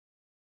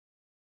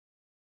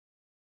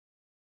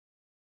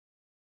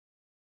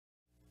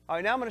All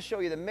right, now I'm going to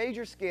show you the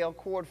major scale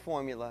chord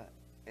formula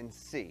in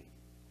C.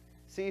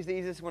 C is the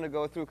easiest one to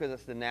go through because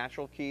it's the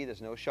natural key. There's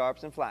no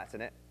sharps and flats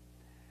in it.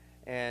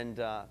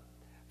 And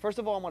first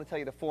of all, I want to tell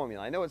you the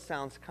formula. I know it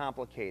sounds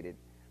complicated,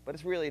 but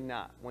it's really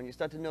not. When you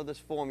start to know this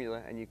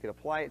formula and you can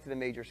apply it to the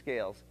major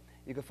scales,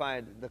 you can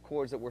find the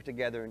chords that work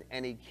together in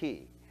any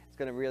key. It's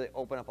going to really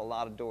open up a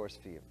lot of doors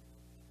for you.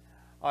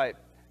 All right,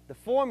 the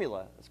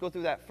formula, let's go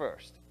through that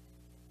first.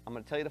 I'm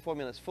going to tell you the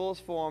formula in its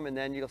fullest form, and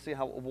then you'll see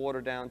how it will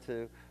water down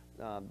to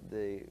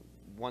the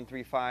 1,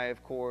 3,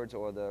 5 chords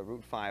or the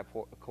root 5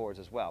 chords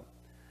as well.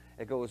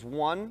 It goes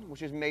 1,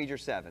 which is major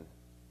 7.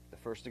 The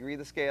first degree of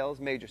the scale is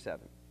major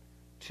 7.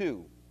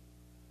 2,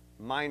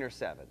 minor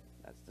 7.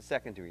 That's the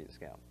second degree of the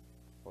scale,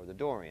 or the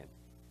Dorian.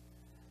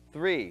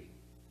 3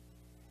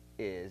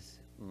 is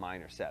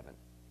minor 7.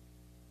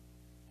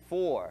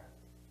 4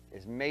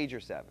 is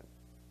major 7.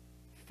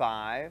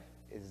 5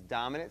 is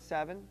dominant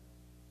 7.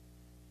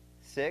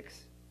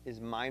 6 is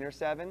minor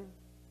 7.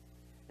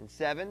 And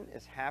 7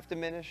 is half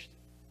diminished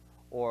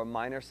or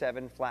minor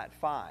 7 flat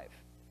 5.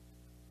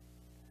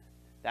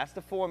 That's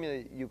the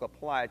formula you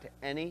apply to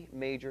any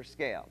major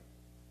scale.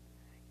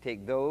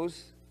 Take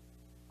those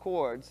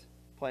chords,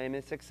 play them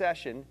in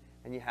succession,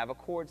 and you have a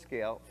chord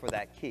scale for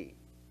that key.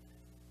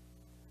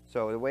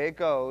 So the way it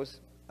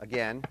goes,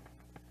 again,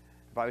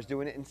 if I was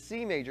doing it in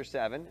C major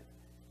 7,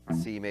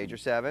 C major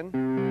 7,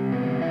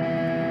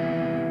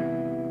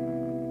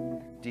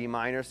 D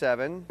minor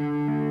 7,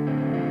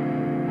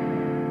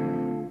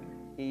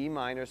 E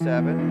minor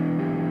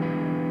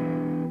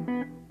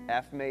 7,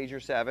 F major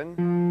 7,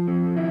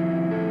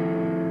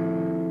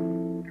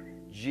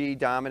 G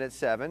dominant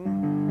 7,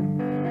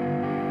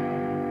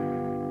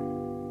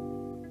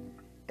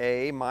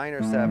 A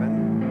minor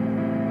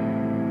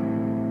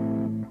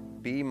 7,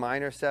 B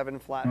minor 7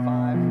 flat 5,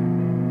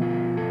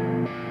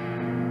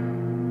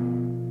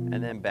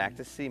 and then back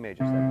to C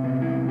major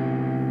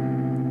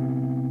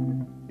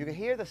 7. You can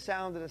hear the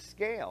sound of the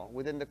scale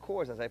within the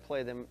chords as I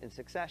play them in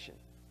succession.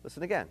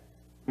 Listen again.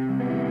 You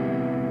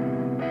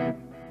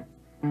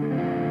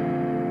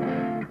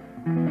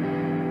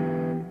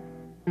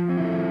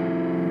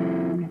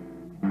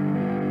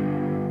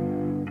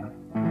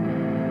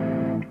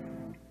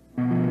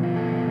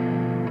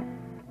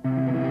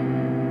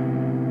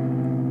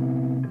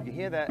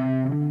hear that?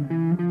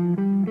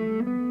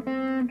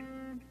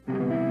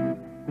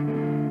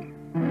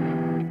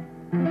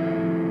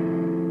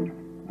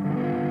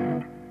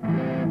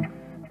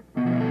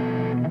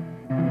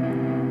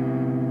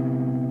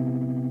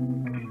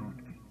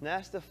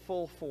 That's the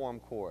full form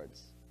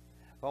chords.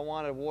 If I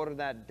want to water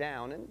that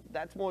down, and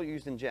that's more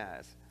used in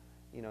jazz,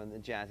 you know, in the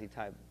jazzy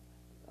type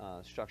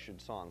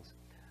structured songs.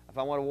 If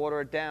I want to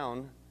water it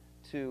down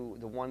to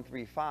the 1,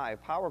 3,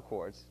 5 power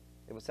chords,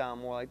 it would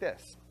sound more like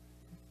this.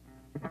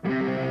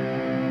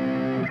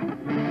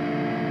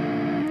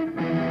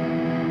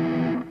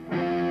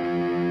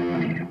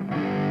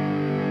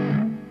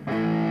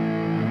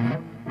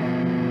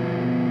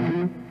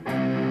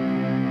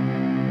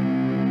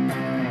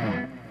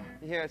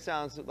 Here it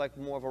sounds like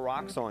more of a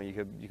rock song you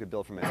could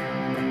build from it.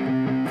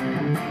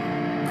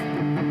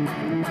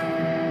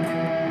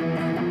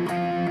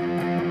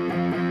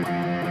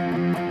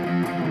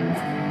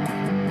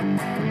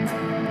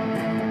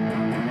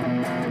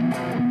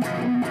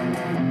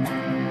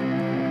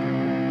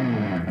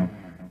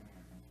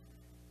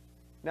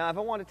 Now, if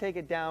I want to take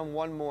it down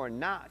one more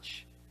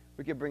notch,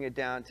 we could bring it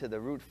down to the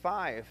root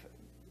 5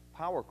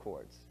 power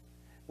chords,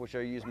 which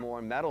are used more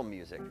in metal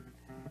music.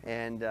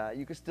 And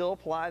you can still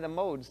apply the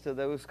modes to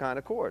those kind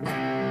of chords. All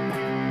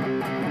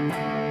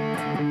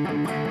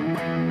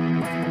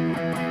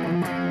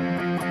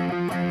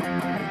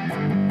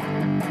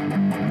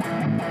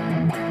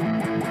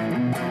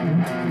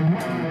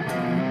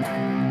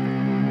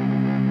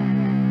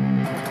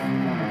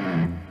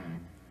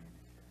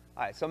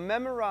right, so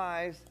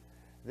memorize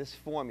this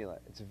formula.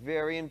 It's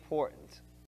very important.